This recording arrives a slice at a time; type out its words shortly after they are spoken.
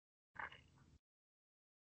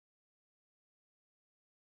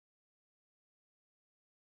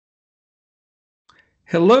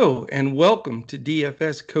Hello and welcome to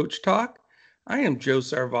DFS Coach Talk. I am Joe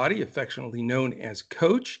Sarvati, affectionately known as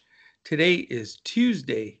Coach. Today is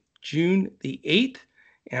Tuesday, June the 8th,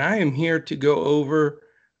 and I am here to go over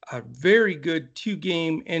a very good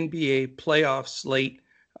two-game NBA playoff slate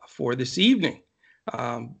for this evening.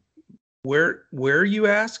 Where you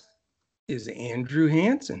ask is Andrew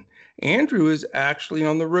Hansen. Andrew is actually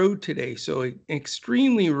on the road today, so an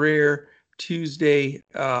extremely rare Tuesday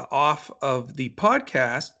off of the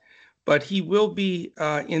podcast, but he will be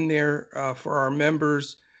in there for our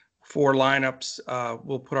members for lineups.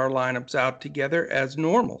 We'll put our lineups out together as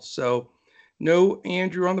normal. So no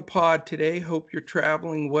Andrew on the pod today. Hope you're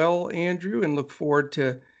traveling well, Andrew, and look forward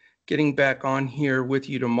to getting back on here with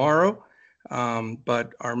you tomorrow.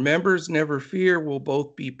 But our members, never fear, will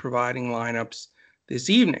both be providing lineups this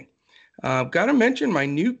evening. Got to mention my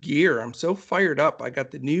new gear. I'm so fired up. I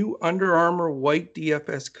got the new Under Armour white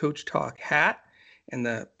DFS Coach Talk hat and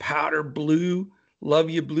the powder blue,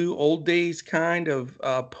 love you blue, old days kind of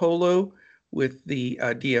polo with the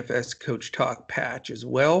DFS Coach Talk patch as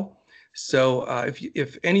well. So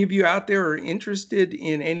if any of you out there are interested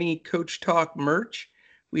in any Coach Talk merch,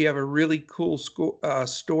 we have a really cool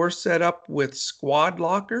store set up with Squad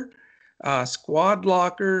Locker. Squad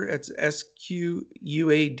Locker, it's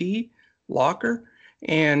SQUAD Locker.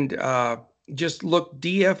 And just look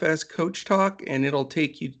DFS Coach Talk and it'll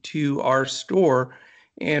take you to our store.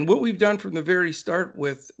 And what we've done from the very start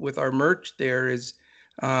with our merch there is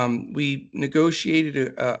we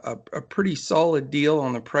negotiated a pretty solid deal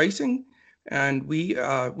on the pricing. And we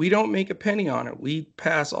don't make a penny on it. We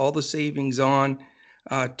pass all the savings on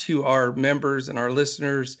to our members and our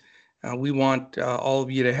listeners. We want all of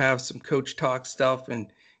you to have some Coach Talk stuff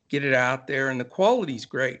and get it out there. And the quality's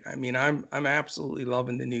great. I mean, I'm absolutely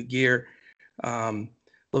loving the new gear.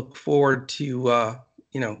 Look forward to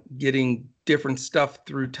getting different stuff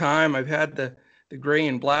through time. I've had the gray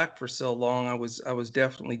and black for so long. I was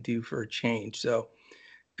definitely due for a change. So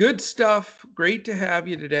good stuff. Great to have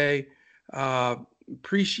you today.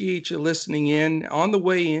 Appreciate you listening in. On the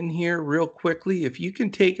way in here real quickly, if you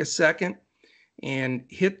can take a second and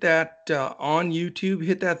hit that on YouTube,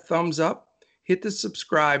 hit that thumbs up, hit the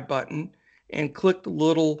subscribe button, and click the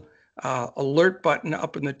little alert button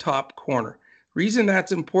up in the top corner. Reason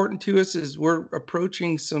that's important to us is we're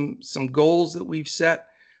approaching some goals that we've set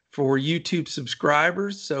for YouTube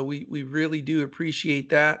subscribers, so we really do appreciate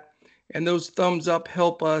that. And those thumbs up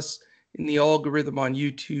help us in the algorithm on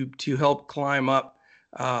YouTube to help climb up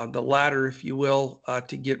the ladder, if you will,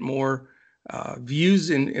 to get more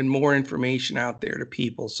views and more information out there to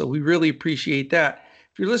people. So we really appreciate that.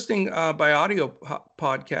 If you're listening by audio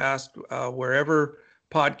podcast, wherever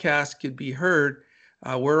podcasts could be heard,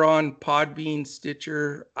 we're on Podbean,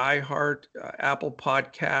 Stitcher, iHeart, Apple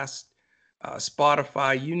Podcast,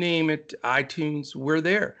 Spotify, you name it, iTunes, we're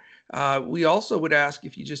there. We also would ask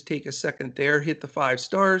if you just take a second there, hit the 5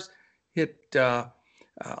 stars, hit a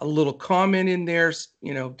little comment in there,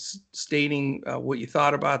 stating what you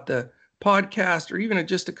thought about the podcast, or even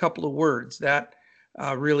just a couple of words. That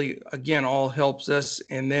really, again, all helps us.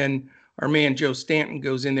 And then our man Joe Stanton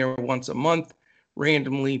goes in there once a month,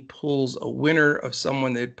 randomly pulls a winner of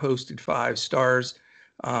someone that posted 5 stars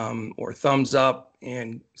or thumbs up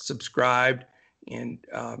and subscribed and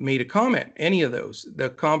made a comment. Any of those.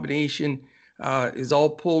 The combination is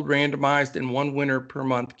all pulled, randomized, and one winner per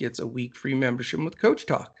month gets a week free membership with Coach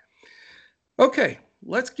Talk. Okay,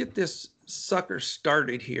 let's get this sucker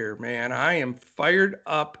started here, man. I am fired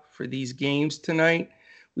up for these games tonight.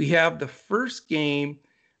 We have the first game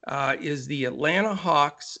is the Atlanta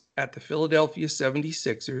Hawks at the Philadelphia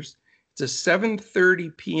 76ers. It's a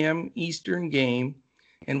 7:30 p.m. Eastern game,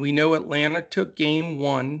 and we know Atlanta took game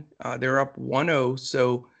 1. They're up 1-0,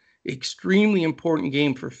 so extremely important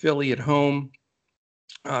game for Philly at home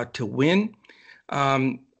to win.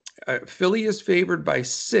 Philly is favored by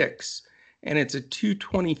 6, and it's a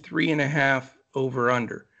 223.5 over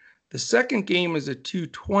under. The second game is a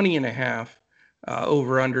 220.5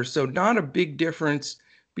 over under, so not a big difference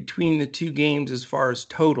between the two games as far as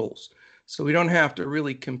totals. So we don't have to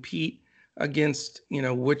really compete against,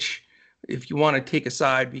 which, if you want to take a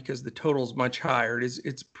side because the total is much higher.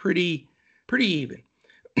 It's pretty even.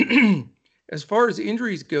 As far as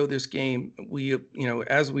injuries go this game,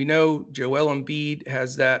 as we know, Joel Embiid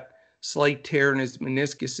has that slight tear in his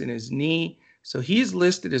meniscus in his knee. So he's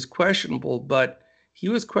listed as questionable, but he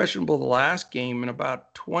was questionable the last game, and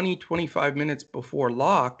about 25 minutes before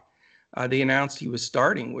lock, they announced he was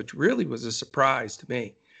starting, which really was a surprise to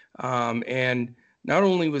me. And not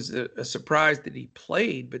only was it a surprise that he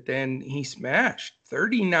played, but then he smashed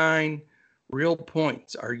 39 real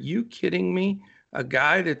points. Are you kidding me? a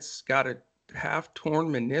guy that's got a half-torn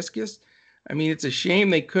meniscus. I mean, it's a shame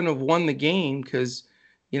they couldn't have won the game because,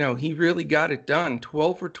 he really got it done.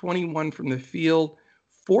 12 for 21 from the field,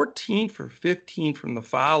 14 for 15 from the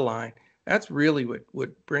foul line. That's really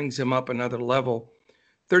what brings him up another level.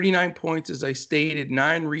 39 points, as I stated,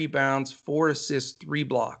 9 rebounds, 4 assists, 3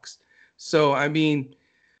 blocks. So, I mean,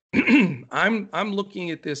 I'm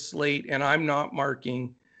looking at this slate and I'm not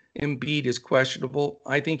marking Embiid as questionable.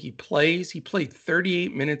 I think he plays. He played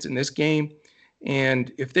 38 minutes in this game.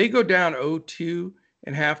 And if they go down 0-2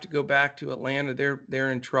 and have to go back to Atlanta,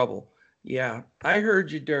 they're in trouble. Yeah, I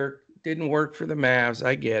heard you, Dirk. Didn't work for the Mavs.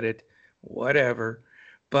 I get it. Whatever.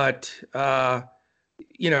 But they're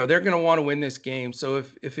going to want to win this game. So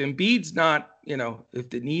if Embiid's not, if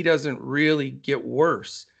the knee doesn't really get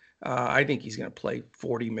worse, I think he's going to play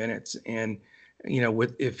 40 minutes. And,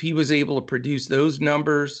 if he was able to produce those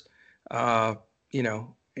numbers, and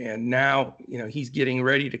now, he's getting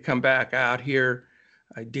ready to come back out here.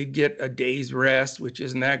 I did get a day's rest, which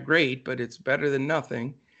isn't that great, but it's better than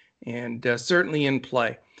nothing, and certainly in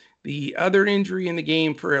play. The other injury in the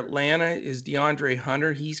game for Atlanta is DeAndre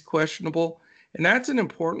Hunter. He's questionable. And that's an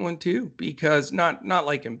important one too, because not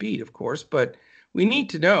like Embiid, of course, but we need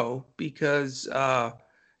to know because,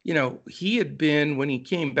 he had been, when he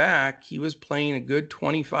came back, he was playing a good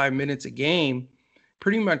 25 minutes a game,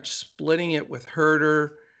 pretty much splitting it with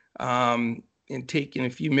Herter, and taking a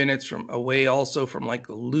few minutes from away also from like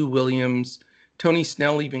Lou Williams. Tony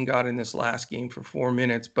Snell even got in this last game for 4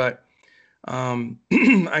 minutes, but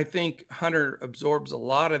I think Hunter absorbs a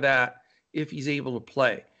lot of that if he's able to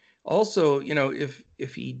play. Also,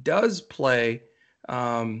 if he does play,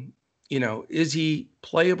 is he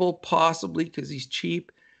playable? Possibly, because he's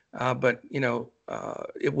cheap. But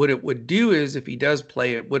what it would do is if he does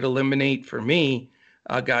play, it would eliminate for me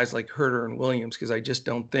guys like Herter and Williams, because I just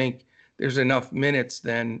don't think there's enough minutes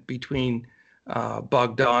then between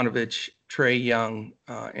Bogdanovich, Trae Young,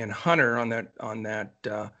 and Hunter on that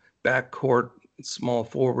backcourt small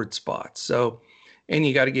forward spot. So. And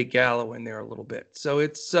you got to get Gallo in there a little bit. So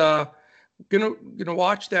it's gonna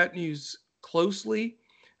watch that news closely,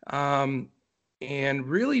 and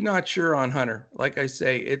really not sure on Hunter. Like I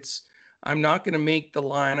say, I'm not going to make the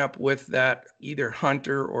lineup with that either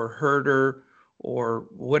Hunter or Herter or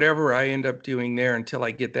whatever I end up doing there until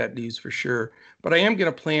I get that news for sure. But I am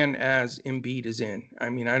going to plan as Embiid is in. I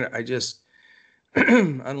mean, I just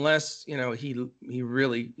unless he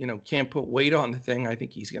really can't put weight on the thing, I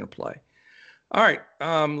think he's going to play. All right,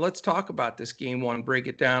 let's talk about this game one, break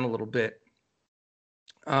it down a little bit.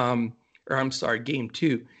 Game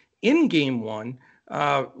two. In game one,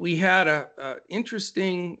 we had a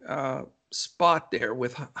interesting spot there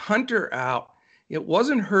with Hunter out. It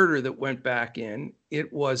wasn't Herter that went back in.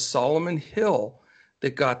 It was Solomon Hill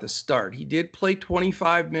that got the start. He did play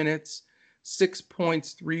 25 minutes, 6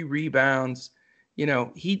 points, 3 rebounds.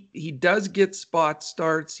 He does get spot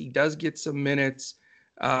starts. He does get some minutes.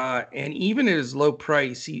 And even at his low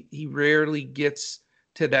price, he rarely gets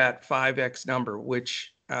to that 5X number,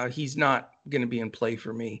 which he's not going to be in play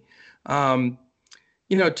for me.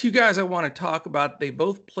 Two guys I want to talk about, they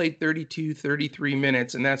both played 32, 33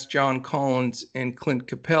 minutes, and that's John Collins and Clint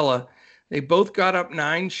Capella. They both got up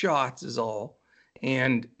 9 shots is all.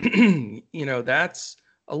 And, that's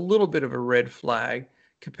a little bit of a red flag.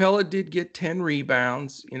 Capella did get 10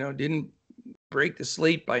 rebounds, didn't break the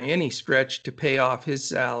slate by any stretch to pay off his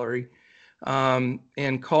salary.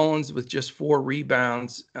 And Collins with just 4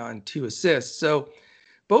 rebounds and 2 assists. So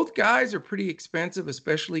both guys are pretty expensive,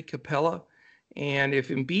 especially Capella. And if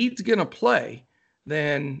Embiid's going to play,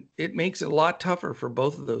 then it makes it a lot tougher for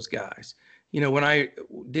both of those guys. When I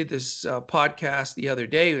did this podcast the other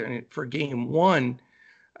day for game one,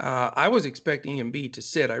 I was expecting Embiid to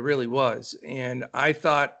sit. I really was. And I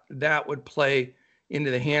thought that would play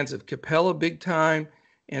into the hands of Capella big time,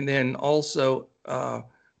 and then also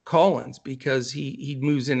Collins, because he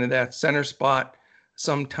moves into that center spot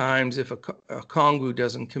sometimes if a Kongu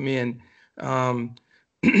doesn't come in.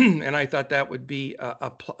 And I thought that would be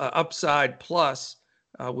a upside plus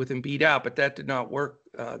with Embiid out, but that did not work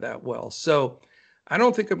that well. So I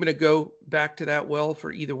don't think I'm going to go back to that well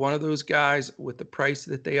for either one of those guys with the price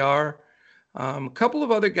that they are. A couple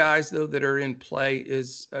of other guys, though, that are in play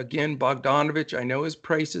is, again, Bogdanovich. I know his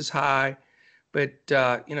price is high, but,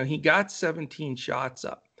 he got 17 shots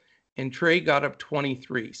up, and Trae got up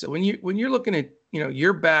 23. So when you're looking at,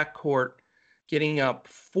 your backcourt getting up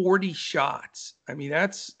 40 shots, I mean,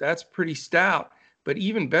 that's pretty stout. But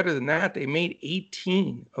even better than that, they made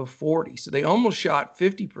 18 of 40. So they almost shot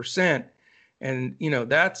 50%. And,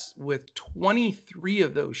 that's with 23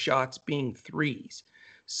 of those shots being threes.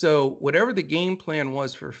 So whatever the game plan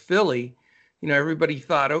was for Philly, everybody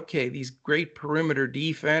thought, okay, these great perimeter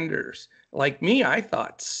defenders. Like me, I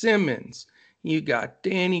thought Simmons, you got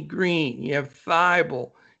Danny Green, you have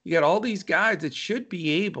Thibault, you got all these guys that should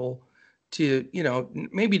be able to,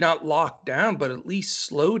 maybe not lock down, but at least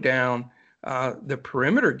slow down the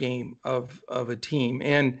perimeter game of a team.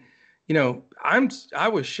 And I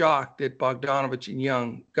was shocked that Bogdanovich and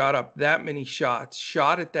Young got up that many shots,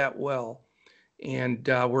 shot it that well, and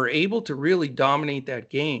were able to really dominate that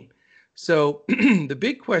game. So the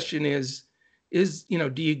big question is,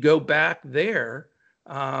 do you go back there,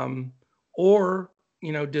 or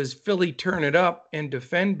does Philly turn it up and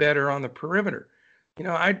defend better on the perimeter?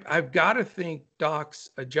 I've got to think Doc's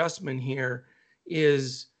adjustment here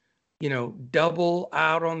is, double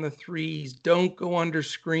out on the threes, don't go under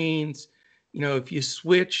screens. If you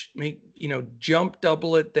switch, jump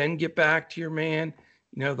double it, then get back to your man,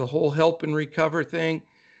 the whole help and recover thing,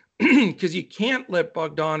 because you can't let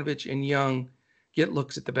Bogdanovich and Young get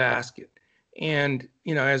looks at the basket. And,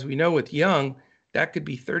 as we know with Young, that could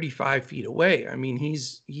be 35 feet away. I mean,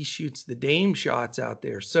 he shoots the Dame shots out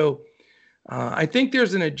there. So I think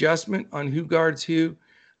there's an adjustment on who guards who.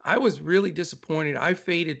 I was really disappointed. I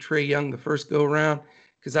faded Trae Young the first go around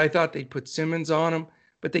because I thought they'd put Simmons on him,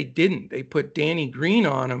 but they didn't. They put Danny Green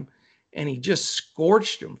on him, and he just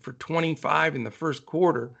scorched him for 25 in the first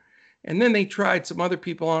quarter. And then they tried some other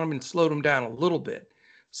people on him and slowed him down a little bit.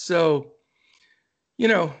 So,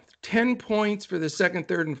 10 points for the second,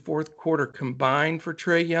 third, and fourth quarter combined for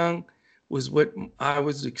Trae Young was what I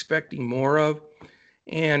was expecting more of.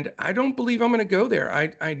 And I don't believe I'm going to go there.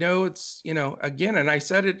 I know it's, again, and I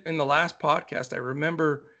said it in the last podcast, I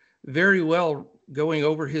remember very well going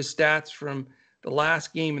over his stats from the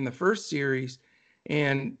last game in the first series.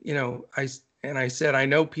 And, I said, I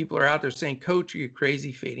know people are out there saying, Coach, are you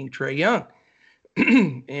crazy fading Trae Young?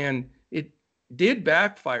 And it did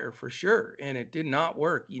backfire for sure. And it did not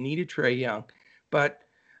work. You needed Trae Young. But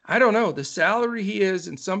I don't know, the salary he is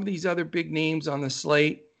and some of these other big names on the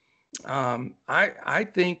slate, I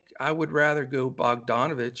think I would rather go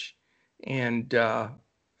Bogdanovich and,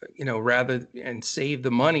 rather and save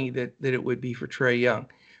the money that it would be for Trae Young.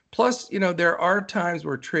 Plus, there are times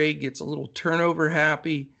where Trae gets a little turnover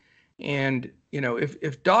happy. And,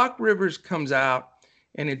 if Doc Rivers comes out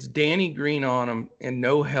and it's Danny Green on him and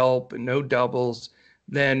no help and no doubles,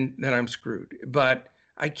 then I'm screwed. But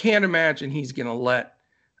I can't imagine he's going to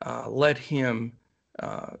let him,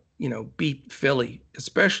 beat Philly,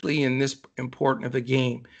 especially in this important of a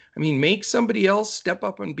game. I mean, make somebody else step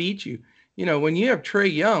up and beat you. When you have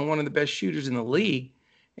Trae Young, one of the best shooters in the league,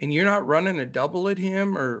 and you're not running a double at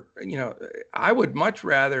him, or, I would much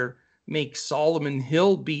rather make Solomon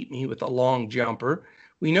Hill beat me with a long jumper.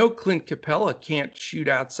 We know Clint Capella can't shoot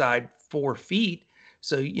outside 4 feet.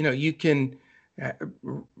 So, you can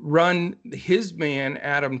run his man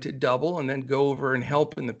at him to double and then go over and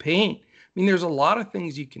help in the paint. I mean, there's a lot of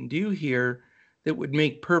things you can do here that would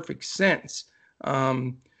make perfect sense.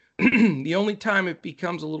 The only time it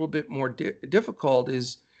becomes a little bit more difficult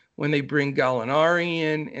is when they bring Gallinari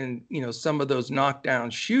in and, some of those knockdown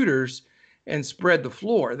shooters and spread the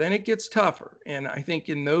floor. Then it gets tougher. And I think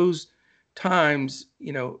in those times,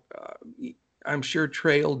 I'm sure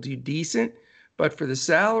Trae will do decent. But for the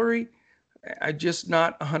salary, I'm just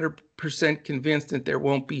not 100% convinced that there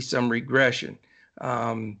won't be some regression.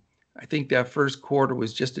 I think that first quarter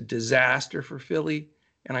was just a disaster for Philly,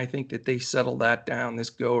 and I think that they settled that down this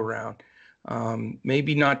go-around.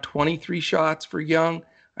 Maybe not 23 shots for Young.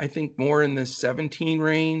 I think more in the 17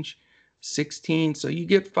 range, 16. So you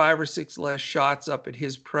get 5 or 6 less shots up at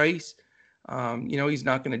his price. He's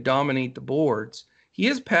not going to dominate the boards. He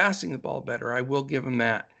is passing the ball better. I will give him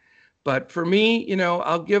that. But for me,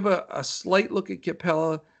 I'll give a slight look at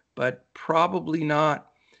Capella, but probably not.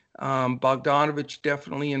 Bogdanovich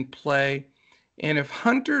definitely in play. And if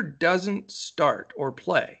Hunter doesn't start or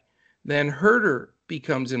play, then Herter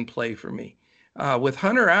becomes in play for me. With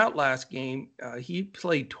Hunter out last game, he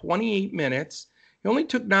played 28 minutes. He only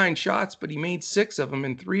took 9 shots, but he made 6 of them,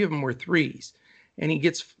 and 3 of them were threes. And he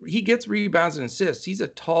gets rebounds and assists. He's a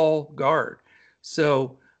tall guard.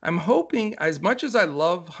 So I'm hoping, as much as I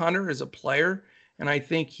love Hunter as a player, and I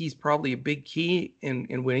think he's probably a big key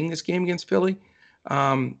in winning this game against Philly,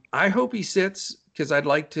 I hope he sits because I'd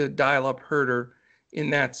like to dial up Herter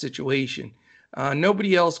in that situation.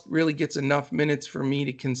 Nobody else really gets enough minutes for me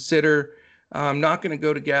to consider. I'm not going to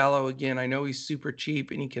go to Gallo again. I know he's super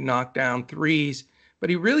cheap and he can knock down threes, but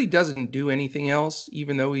he really doesn't do anything else.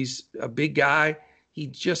 Even though he's a big guy, he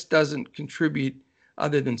just doesn't contribute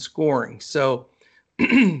other than scoring. So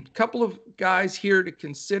a couple of guys here to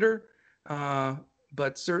consider.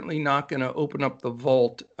 but certainly not going to open up the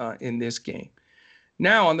vault in this game.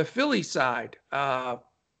 Now, on the Philly side, I'm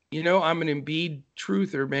an Embiid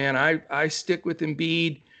truther, man. I stick with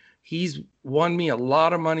Embiid. He's won me a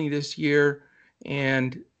lot of money this year.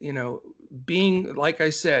 And, being, like I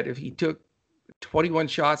said, if he took 21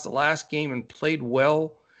 shots the last game and played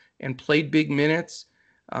well and played big minutes,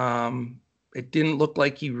 it didn't look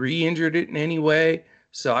like he re-injured it in any way.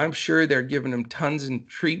 So I'm sure they're giving him tons of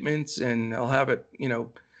treatments and they'll have it,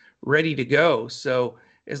 ready to go. So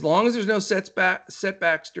as long as there's no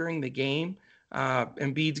setbacks during the game,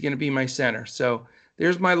 Embiid's going to be my center. So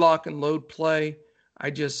there's my lock and load play. I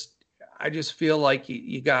just feel like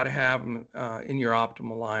you got to have him in your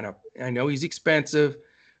optimal lineup. I know he's expensive,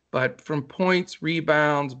 but from points,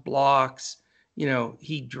 rebounds, blocks,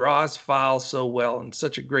 he draws fouls so well and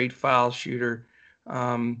such a great foul shooter.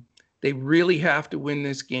 They really have to win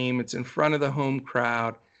this game. It's in front of the home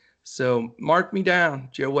crowd. So mark me down.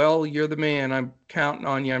 Joel, you're the man. I'm counting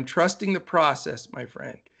on you. I'm trusting the process, my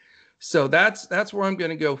friend. So that's where I'm going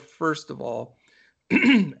to go first of all.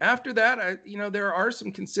 After that, there are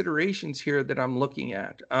some considerations here that I'm looking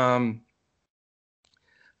at.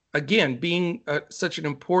 Again, being such an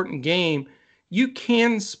important game, you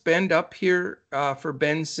can spend up here for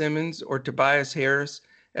Ben Simmons or Tobias Harris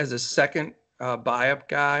as a second buy-up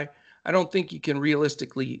guy. I don't think you can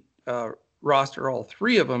realistically roster all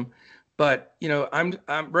three of them, but I'm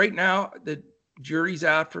right now the jury's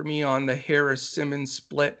out for me on the Harris-Simmons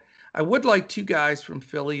split. I would like two guys from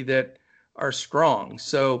Philly that are strong,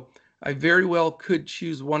 so I very well could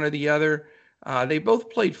choose one or the other. They both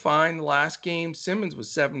played fine the last game. Simmons was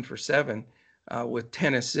 7 for 7 with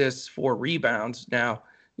 10 assists, 4 rebounds. Now,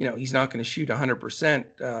 he's not going to shoot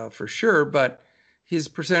 100% for sure, but his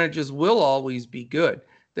percentages will always be good.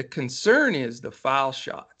 The concern is the foul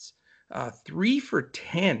shots. 3 for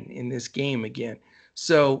 10 in this game again.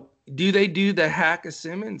 So do they do the hack of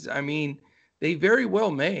Simmons? I mean, they very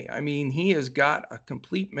well may. I mean, he has got a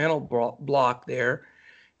complete mental block there.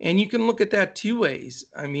 And you can look at that two ways.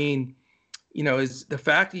 I mean, is the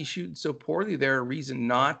fact he's shooting so poorly there a reason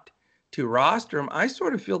not to roster him? I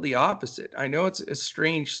sort of feel the opposite. I know it's a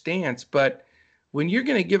strange stance, but when you're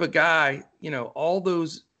going to give a guy, all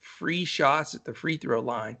those free shots at the free throw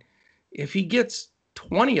line, if he gets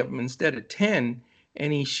 20 of them instead of 10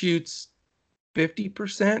 and he shoots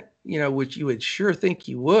 50%, which you would sure think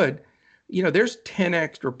he would, there's 10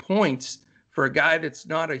 extra points for a guy that's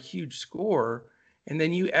not a huge scorer. And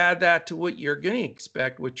then you add that to what you're going to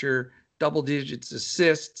expect, which are double digits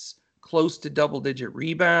assists, close to double digit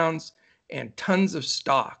rebounds, and tons of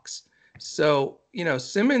stocks. So,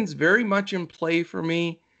 Simmons very much in play for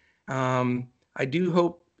me. I do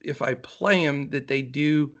hope if I play him that they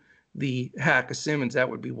do the hack of Simmons. That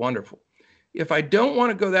would be wonderful. If I don't want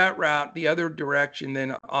to go that route, the other direction,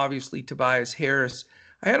 then obviously Tobias Harris.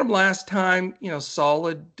 I had him last time,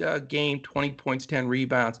 solid game, 20 points, 10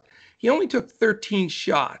 rebounds. He only took 13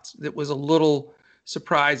 shots. That was a little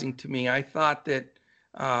surprising to me. I thought that,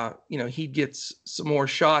 he'd get some more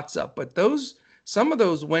shots up, but some of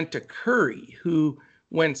those went to Curry, who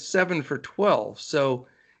went 7 for 12. So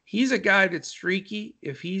he's a guy that's streaky.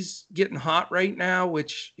 If he's getting hot right now,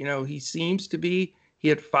 which, he seems to be, he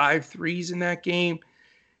had 5 threes in that game.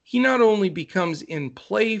 He not only becomes in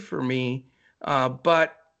play for me,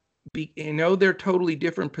 but they're totally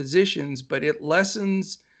different positions, but it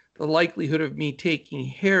lessens the likelihood of me taking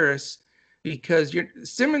Harris because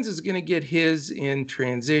Simmons is going to get his in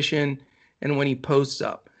transition and when he posts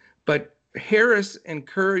up. But Harris and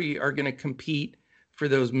Curry are going to compete for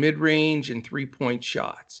those mid-range and three-point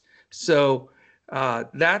shots. So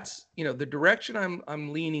that's, the direction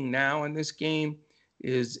I'm leaning now in this game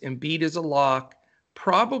is Embiid as a lock,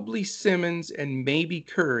 probably Simmons and maybe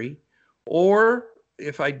Curry. Or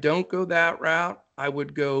if I don't go that route, I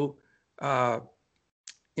would go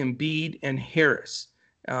Embiid and Harris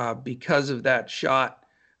because of that shot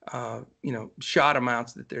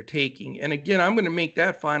amounts that they're taking. And again, I'm going to make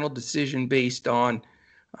that final decision based on,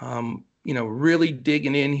 really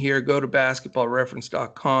digging in here. Go to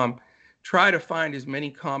basketballreference.com. Try to find as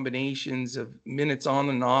many combinations of minutes on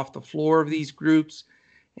and off the floor of these groups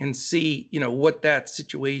and see, what that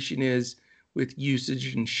situation is with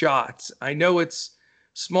usage and shots. I know it's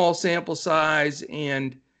small sample size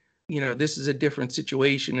and, this is a different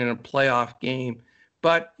situation in a playoff game,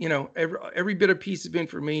 but, every bit of piece of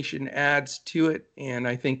information adds to it and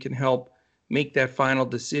I think can help make that final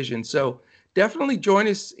decision. So definitely join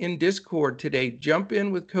us in Discord today. Jump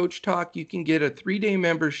in with Coach Talk. You can get a 3-day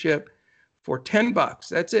membership for $10.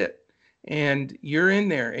 That's it. And you're in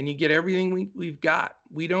there and you get everything we've got.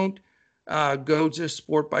 We don't go just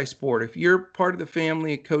sport by sport. If you're part of the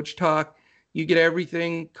family at Coach Talk, you get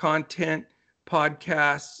everything: content,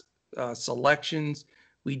 podcasts, selections.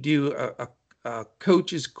 We do a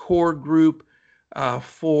coaches core group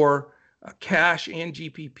for cash and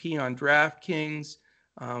GPP on DraftKings.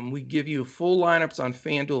 We give you full lineups on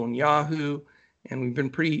FanDuel and Yahoo, and we've been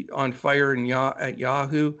pretty on fire at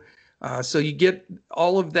Yahoo. So you get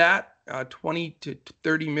all of that 20 to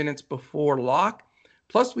 30 minutes before lock.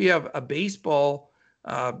 Plus, we have a baseball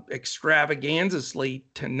extravaganza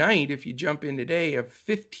slate tonight. If you jump in today, of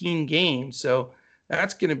 15 games. So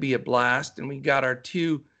that's going to be a blast. And we got our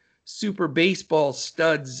two super baseball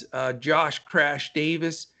studs, Josh Crash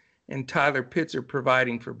Davis and Tyler Pitzer,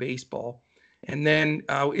 providing for baseball. And then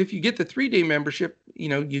if you get the 3-day membership,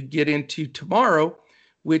 you get into tomorrow,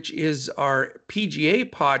 which is our PGA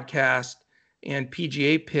podcast and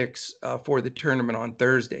PGA picks for the tournament on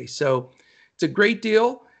Thursday. So it's a great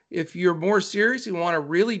deal. If you're more serious and want to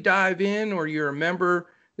really dive in, or you're a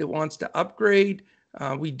member that wants to upgrade,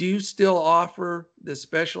 we do still offer the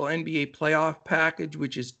special NBA playoff package,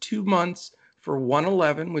 which is 2 months for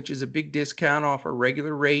 $111, which is a big discount off our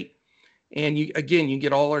regular rate. And you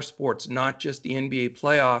get all our sports, not just the NBA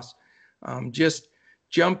playoffs. Just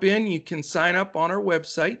jump in. You can sign up on our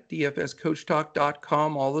website,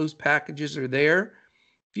 dfscoachtalk.com. All those packages are there.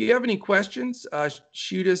 If you have any questions,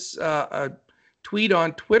 shoot us a tweet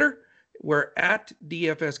on Twitter. We're at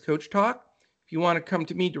DFS Coach Talk. If you want to come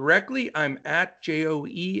to me directly, I'm at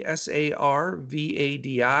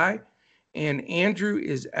JOESARVADI, and Andrew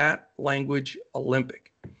is at Language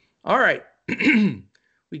Olympic. All right.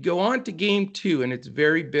 We go on to game 2, and it's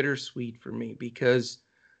very bittersweet for me because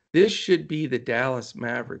this should be the Dallas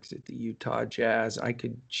Mavericks at the Utah Jazz. I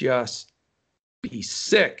could just be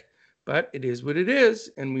sick, but it is what it is,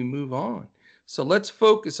 and we move on. So let's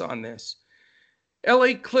focus on this.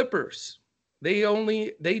 LA Clippers, they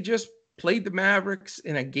just played the Mavericks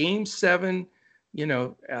in a game 7.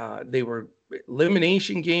 They were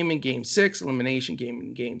elimination game in game 6, elimination game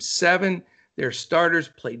in game 7. Their starters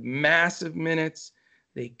played massive minutes.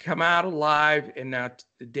 They come out alive, and now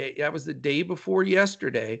that was the day before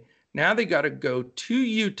yesterday. Now they got to go to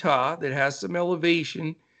Utah that has some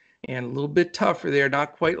elevation and a little bit tougher there,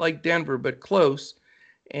 not quite like Denver, but close.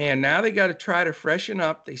 And now they got to try to freshen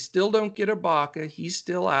up. They still don't get Ibaka. He's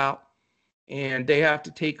still out. And they have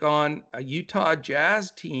to take on a Utah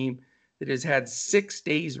Jazz team that has had 6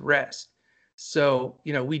 days rest. So,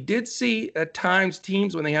 we did see at times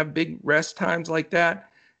teams when they have big rest times like that,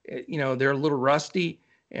 they're a little rusty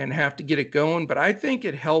and have to get it going. But I think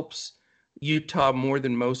it helps Utah more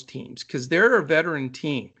than most teams because they're a veteran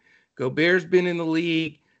team. Gobert's been in the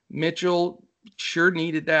league. Mitchell sure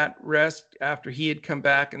needed that rest after he had come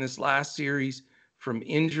back in this last series from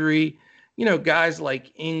injury. Guys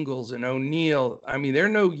like Ingles and O'Neal, they're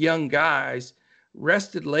no young guys.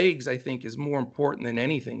 Rested legs, I think, is more important than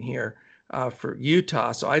anything here for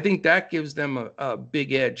Utah. So I think that gives them a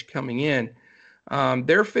big edge coming in.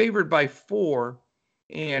 They're favored by 4,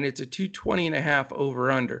 and it's a 220.5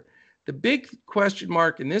 over-under. The big question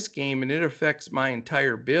mark in this game, and it affects my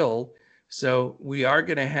entire build, so we are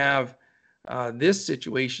going to have this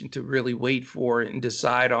situation to really wait for and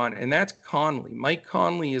decide on, and that's Conley. Mike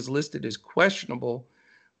Conley is listed as questionable,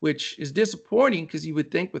 which is disappointing because you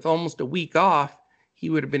would think with almost a week off, he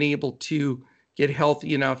would have been able to get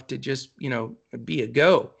healthy enough to just, be a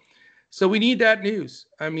go. So we need that news.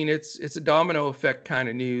 It's a domino effect kind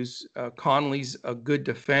of news. Conley's a good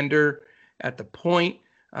defender at the point.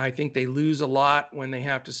 I think they lose a lot when they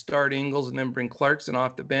have to start Ingles and then bring Clarkson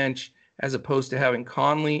off the bench, as opposed to having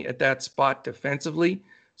Conley at that spot defensively.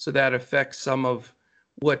 So that affects some of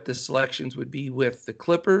what the selections would be with the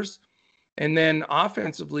Clippers. And then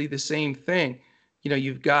offensively, the same thing.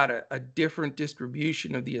 You've got a different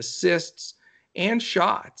distribution of the assists and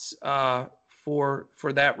shots for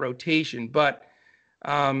that rotation. But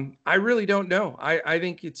I really don't know. I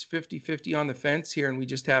think it's 50-50 on the fence here, and we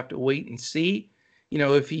just have to wait and see.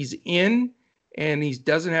 If he's in and he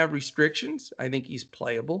doesn't have restrictions, I think he's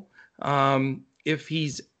playable. If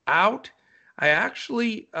he's out, I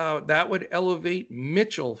actually, that would elevate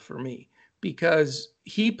Mitchell for me because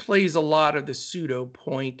he plays a lot of the pseudo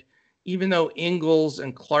point, even though Ingles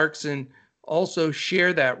and Clarkson also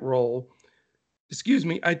share that role.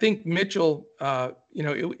 I think Mitchell,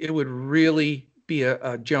 it would really be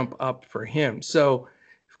a jump up for him. So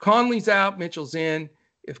if Conley's out, Mitchell's in.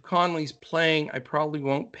 If Conley's playing, I probably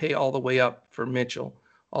won't pay all the way up for Mitchell,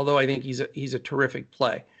 although I think he's a terrific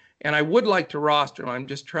play. And I would like to roster him. I'm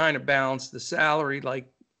just trying to balance the salary like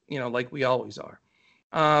we always are.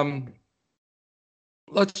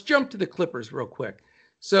 Let's jump to the Clippers real quick.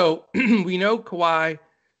 So we know Kawhi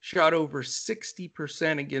shot over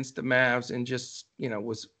 60% against the Mavs and just,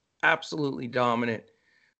 was absolutely dominant.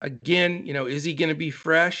 Again, is he going to be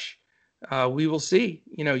fresh? We will see.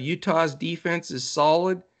 Utah's defense is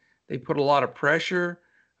solid. They put a lot of pressure.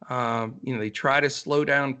 They try to slow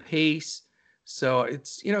down pace. So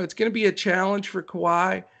it's going to be a challenge for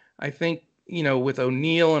Kawhi. I think, with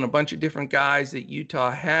O'Neal and a bunch of different guys that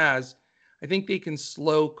Utah has, I think they can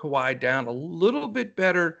slow Kawhi down a little bit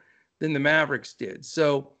better than the Mavericks did.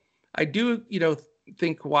 So I do,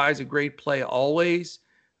 think Kawhi is a great play always.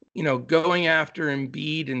 Going after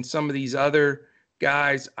Embiid and some of these other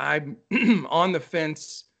guys, I'm on the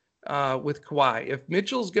fence with Kawhi. If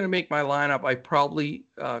Mitchell's going to make my lineup, I probably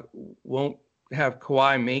won't have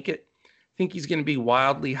Kawhi make it. I think he's going to be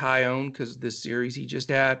wildly high owned because of this series he just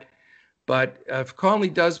had. But if Conley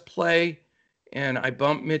does play and I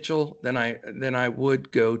bump Mitchell, then I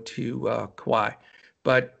would go to Kawhi.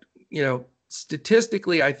 But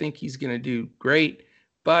statistically, I think he's going to do great.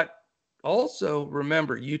 But also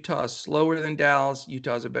remember, Utah's slower than Dallas.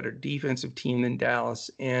 Utah's a better defensive team than Dallas,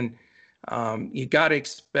 and you got to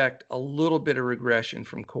expect a little bit of regression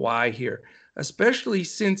from Kawhi here, especially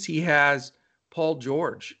since he has Paul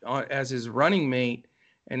George as his running mate,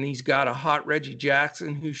 and he's got a hot Reggie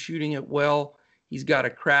Jackson who's shooting it well. He's got a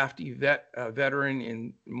crafty veteran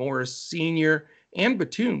in Morris Sr. and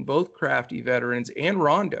Batum, both crafty veterans, and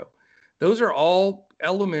Rondo. Those are all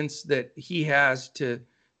elements that he has to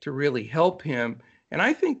really help him. And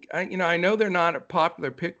I think, I know they're not a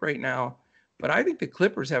popular pick right now, but I think the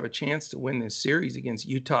Clippers have a chance to win this series against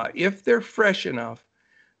Utah if they're fresh enough.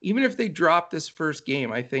 Even if they drop this first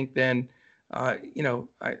game, I think then,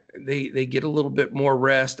 they get a little bit more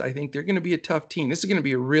rest. I think they're going to be a tough team. This is going to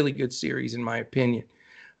be a really good series, in my opinion.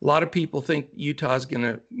 A lot of people think Utah's going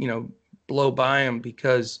to, blow by them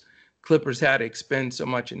because Clippers had to expend so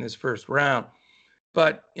much in this first round.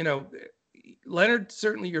 But, Leonard,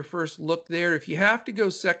 certainly your first look there. If you have to go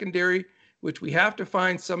secondary, which we have to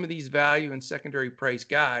find some of these value and secondary price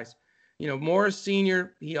guys, Morris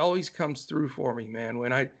Sr., he always comes through for me, man.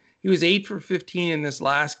 He was 8 for 15 in this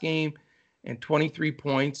last game and 23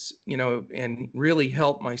 points, and really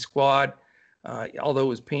helped my squad, although it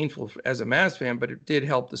was painful as a Mavs fan, but it did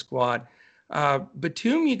help the squad.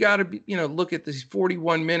 Batum, you got to, look at these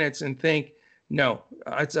 41 minutes and think, no,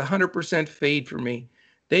 it's 100% fade for me.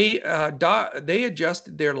 They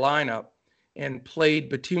adjusted their lineup and played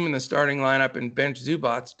Batum in the starting lineup and bench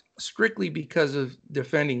Zubac strictly because of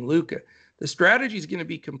defending Luka. The strategy is going to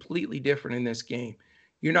be completely different in this game.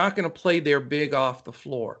 You're not going to play their big off the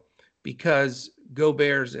floor because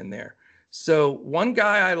Gobert's in there. So one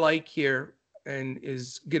guy I like here and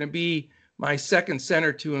is going to be my second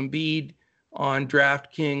center to Embiid on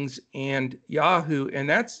DraftKings and Yahoo, and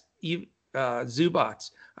that's Zubac.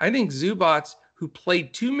 I think Zubac, who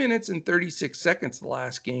played 2 minutes and 36 seconds the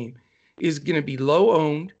last game, is going to be low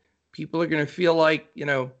owned. People are going to feel like,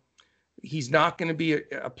 he's not going to be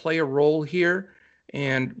play a role here.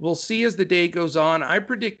 And we'll see as the day goes on. I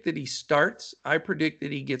predict that he starts. I predict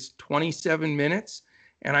that he gets 27 minutes.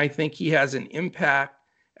 And I think he has an impact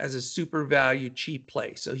as a super value cheap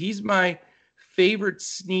play. So he's my favorite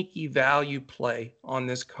sneaky value play on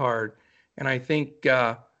this card. And I think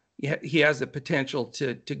he has the potential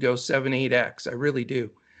to go 7-8x. I really do.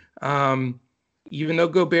 Even though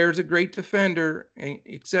Gobert's a great defender,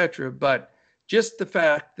 etc., but just the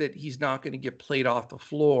fact that he's not going to get played off the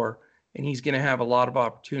floor and he's going to have a lot of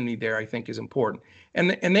opportunity there, I think is important.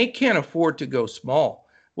 And they can't afford to go small.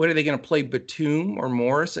 What are they going to play, Batum or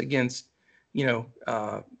Morris against,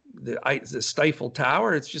 the Stifle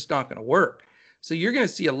Tower? It's just not going to work. So you're going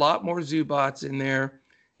to see a lot more Zubats in there,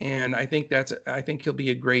 and I think he'll be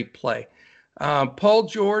a great play. Paul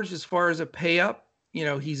George, as far as a pay up,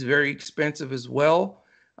 he's very expensive as well.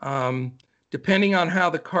 Depending on how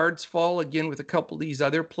the cards fall, again, with a couple of these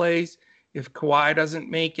other plays, if Kawhi doesn't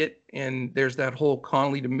make it and there's that whole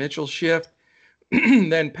Conley to Mitchell shift,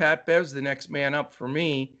 then Pat Bev's the next man up for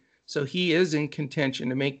me. So he is in contention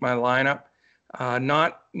to make my lineup.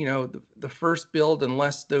 Not, the first build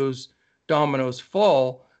unless those dominoes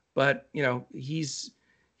fall, but,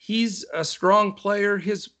 he's a strong player.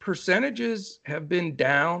 His percentages have been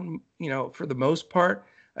down, for the most part.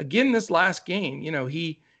 Again, this last game,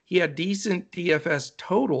 he had decent DFS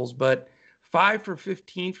totals, but 5 for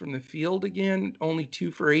 15 from the field again, only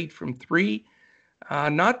 2 for 8 from 3.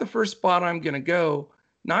 Not the first spot I'm going to go.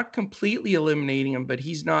 Not completely eliminating him, but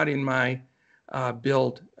he's not in my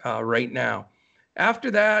build right now.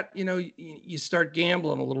 After that, you start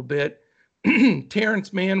gambling a little bit.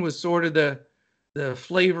 Terrence Mann was sort of the the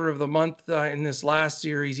flavor of the month in this last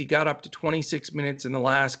series. He got up to 26 minutes in the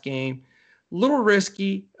last game. A little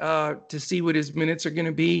risky to see what his minutes are going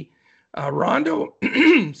to be. Rondo,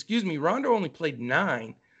 excuse me, Rondo only played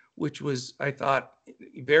 9, which was, I thought,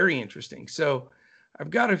 very interesting. So I've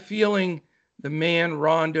got a feeling the man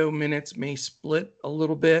Rondo minutes may split a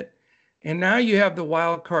little bit. And now you have the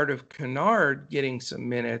wild card of Kennard getting some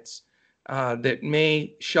minutes that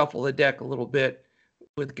may shuffle the deck a little bit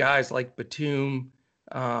with guys like Batum,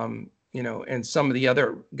 and some of the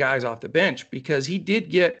other guys off the bench, because he did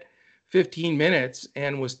get 15 minutes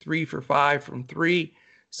and was 3 for 5 from 3.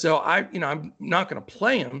 So I'm not going to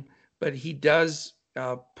play him, but he does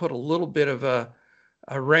put a little bit of a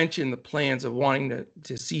wrench in the plans of wanting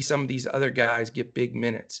to see some of these other guys get big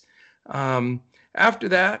minutes. After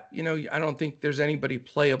that, I don't think there's anybody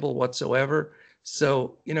playable whatsoever.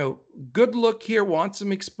 So, good look here, want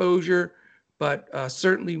some exposure, but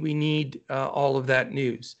certainly we need all of that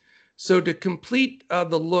news. So to complete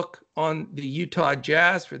the look on the Utah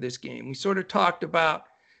Jazz for this game, we sort of talked about,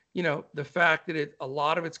 the fact that a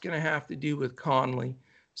lot of it's going to have to do with Conley.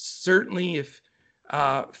 Certainly if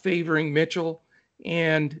favoring Mitchell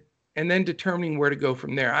and then determining where to go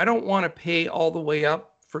from there. I don't want to pay all the way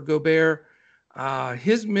up for Gobert.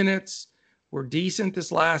 His minutes were decent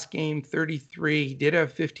this last game, 33. He did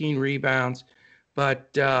have 15 rebounds,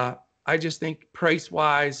 but I just think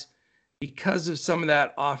price-wise, because of some of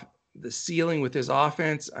that off the ceiling with his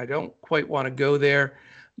offense, I don't quite want to go there.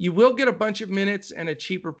 You will get a bunch of minutes and a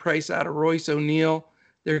cheaper price out of Royce O'Neal.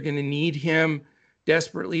 They're going to need him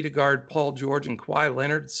desperately to guard Paul George and Kawhi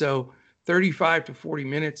Leonard. So 35 to 40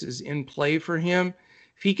 minutes is in play for him.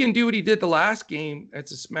 If he can do what he did the last game,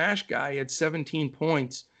 that's a smash guy. He had 17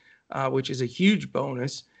 points, which is a huge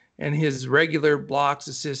bonus, and his regular blocks,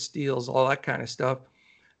 assists, steals, all that kind of stuff.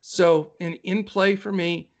 So in play for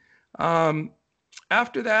me.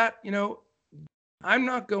 After that, I'm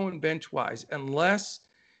not going bench-wise unless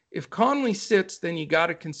if Conley sits, then you got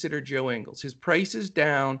to consider Joe Ingles. His price is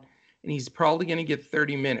down, and he's probably going to get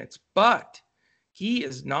 30 minutes. But he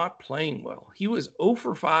is not playing well. He was 0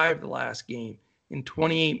 for 5 the last game in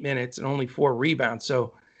 28 minutes and only 4 rebounds.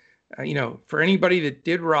 So, for anybody that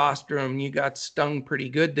did roster him, you got stung pretty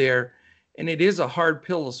good there. And it is a hard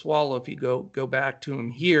pill to swallow if you go back to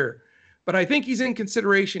him here. But I think he's in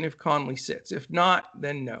consideration if Conley sits. If not,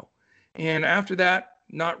 then no. And after that,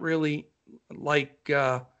 not really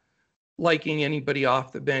liking anybody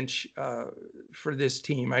off the bench for this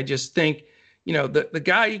team. I just think, the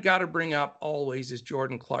guy you got to bring up always is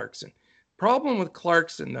Jordan Clarkson. Problem with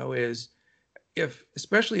Clarkson, though, is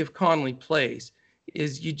especially if Conley plays,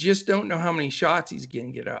 is you just don't know how many shots he's going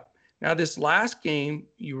to get up. Now, this last game,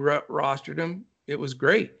 you rostered him. It was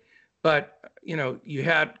great. But, you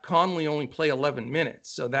had Conley only play 11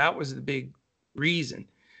 minutes. So that was the big reason.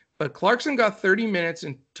 But Clarkson got 30 minutes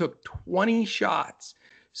and took 20 shots.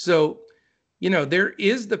 So, there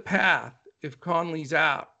is the path, if Conley's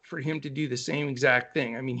out, for him to do the same exact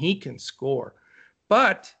thing. I mean, he can score.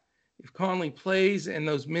 But if Conley plays and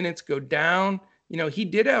those minutes go down, he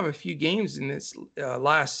did have a few games in this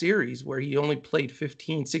last series where he only played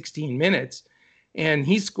 15, 16 minutes, and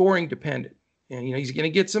he's scoring dependent. And, he's going to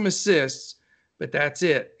get some assists, but that's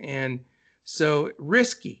it. And so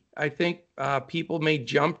risky. I think people may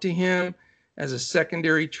jump to him as a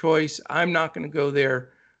secondary choice. I'm not going to go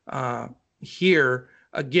there here,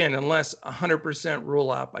 again, unless 100%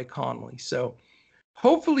 rule out by Conley. So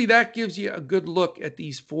hopefully that gives you a good look at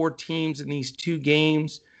these 4 teams in these 2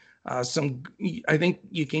 games. I think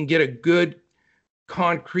you can get a good,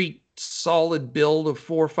 concrete, solid build of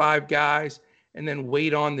 4 or 5 guys, and then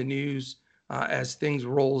wait on the news as things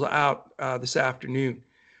rolls out this afternoon.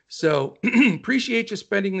 So appreciate you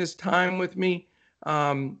spending this time with me.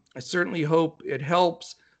 I certainly hope it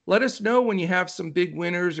helps. Let us know when you have some big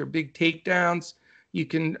winners or big takedowns. You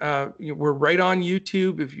can, we're right on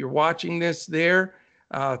YouTube. If you're watching this there,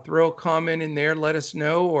 throw a comment in there, let us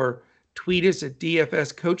know, or tweet us at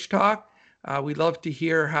DFS Coach Talk. We'd love to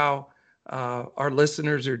hear how our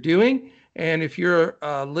listeners are doing. And if you're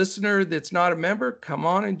a listener that's not a member, come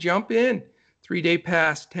on and jump in. 3-day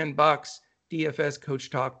pass, $10,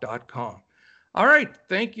 dfscoachtalk.com. All right.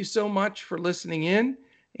 Thank you so much for listening in,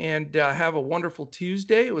 and have a wonderful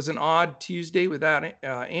Tuesday. It was an odd Tuesday without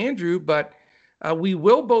Andrew, but we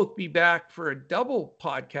will both be back for a double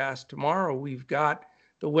podcast tomorrow. We've got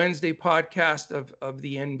the Wednesday podcast of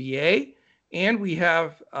the NBA, and we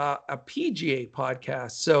have a PGA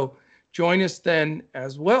podcast. So join us then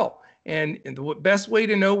as well. And the best way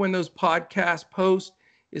to know when those podcasts post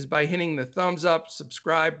is by hitting the thumbs up,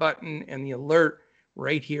 subscribe button, and the alert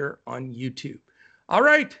right here on YouTube. All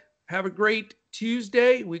right. Have a great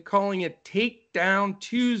Tuesday. We're calling it Takedown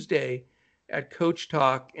Tuesday at Coach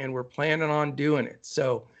Talk, and we're planning on doing it.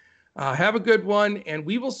 So have a good one, and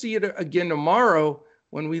we will see you again tomorrow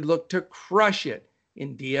when we look to crush it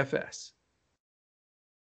in DFS.